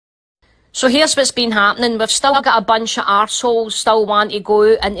So here's what's been happening. We've still got a bunch of arseholes still want to go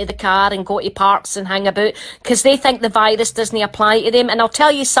into the car and go to parks and hang about because they think the virus doesn't apply to them. And I'll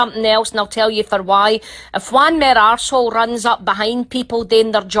tell you something else, and I'll tell you for why. If one more arsehole runs up behind people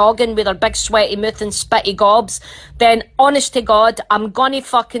doing their jogging with their big sweaty mooth and spitty gobs, then honest to God, I'm gonna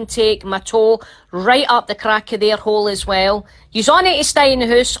fucking take my toe right up the crack of their hole as well. You's on it to stay in the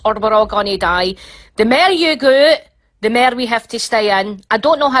house or we're all gonna die. The more you go, the more we have to stay in. I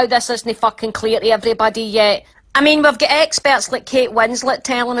don't know how this isn't fucking clear to everybody yet. I mean, we've got experts like Kate Winslett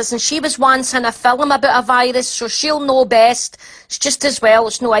telling us, and she was once in a film about a virus, so she'll know best. It's just as well,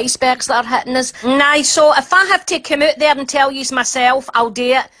 it's no icebergs that are hitting us. Nah, so if I have to come out there and tell yous myself, I'll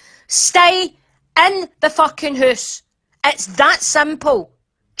do it. Stay in the fucking house. It's that simple.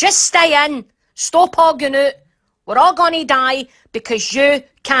 Just stay in. Stop hogging out. We're all gonna die because you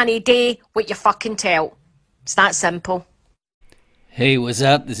can't do what you fucking tell. It's that simple. Hey, what's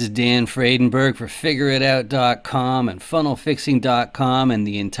up? This is Dan Fradenburgh for FIGGERRIDOUT.com and FunnelFixing.com and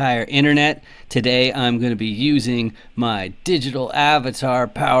the entire internet. Today I'm going to be using my digital avatar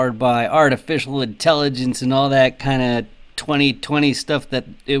powered by artificial intelligence and all that kind of 2020 stuff that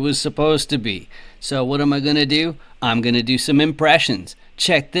it was supposed to be. So what am I going to do? I'm going to do some impressions.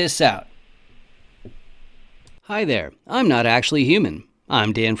 Check this out. Hi there. I'm not actually human.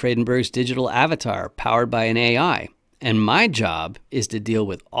 I'm Dan Fradenburgh's digital avatar powered by an AI, and my job is to deal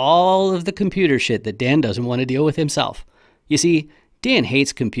with all of the computer shit that Dan doesn't want to deal with himself. You see, Dan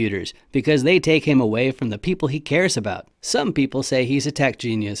hates computers because they take him away from the people he cares about. Some people say he's a tech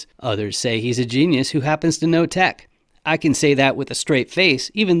genius. Others say he's a genius who happens to know tech. I can say that with a straight face,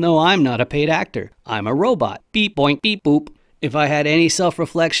 even though I'm not a paid actor. I'm a robot. Beep, boink, beep, boop. If I had any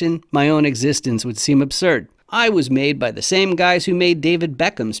self-reflection, my own existence would seem absurd. I was made by the same guys who made David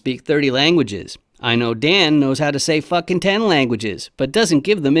Beckham speak 30 languages. I know Dan knows how to say fucking 10 languages, but doesn't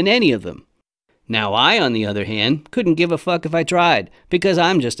give them in any of them. Now I, on the other hand, couldn't give a fuck if I tried, because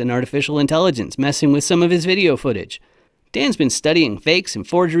I'm just an artificial intelligence messing with some of his video footage. Dan's been studying fakes and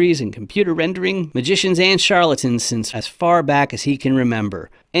forgeries and computer rendering, magicians and charlatans since as far back as he can remember.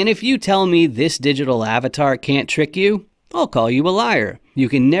 And if you tell me this digital avatar can't trick you, I'll call you a liar. You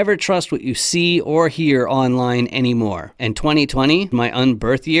can never trust what you see or hear online anymore. And 2020, my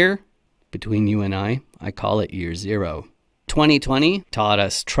unbirth year, between you and I call it year zero. 2020 taught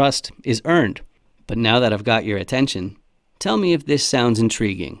us trust is earned. But now that I've got your attention, tell me if this sounds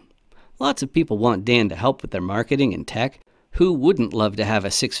intriguing. Lots of people want Dan to help with their marketing and tech. Who wouldn't love to have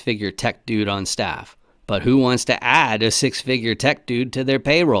a six-figure tech dude on staff? But who wants to add a six-figure tech dude to their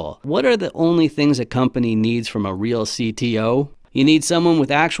payroll? What are the only things a company needs from a real CTO? You need someone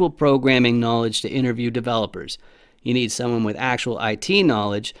with actual programming knowledge to interview developers. You need someone with actual IT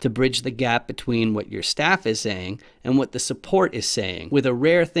knowledge to bridge the gap between what your staff is saying and what the support is saying, with a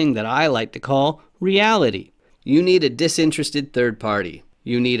rare thing that I like to call reality. You need a disinterested third party.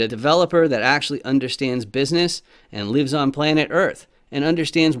 You need a developer that actually understands business and lives on planet Earth, and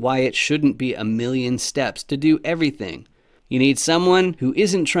understands why it shouldn't be a million steps to do everything. You need someone who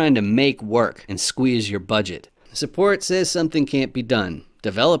isn't trying to make work and squeeze your budget. Support says something can't be done.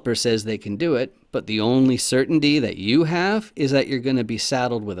 Developer says they can do it, but the only certainty that you have is that you're going to be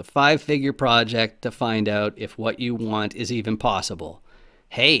saddled with a 5-figure project to find out if what you want is even possible.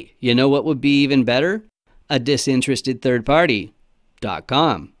 Hey, you know what would be even better? A disinterested third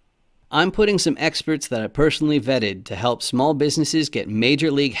party.com. I'm putting some experts that I personally vetted to help small businesses get major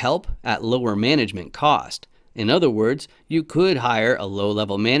league help at lower management cost. In other words, you could hire a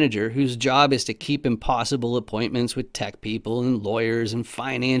low-level manager whose job is to keep impossible appointments with tech people and lawyers and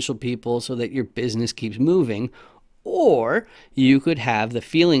financial people so that your business keeps moving. Or you could have the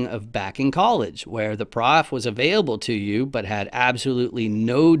feeling of back in college, where the prof was available to you but had absolutely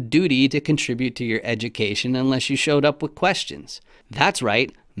no duty to contribute to your education unless you showed up with questions. That's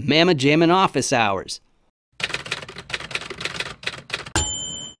right. Mamma jammin' office hours.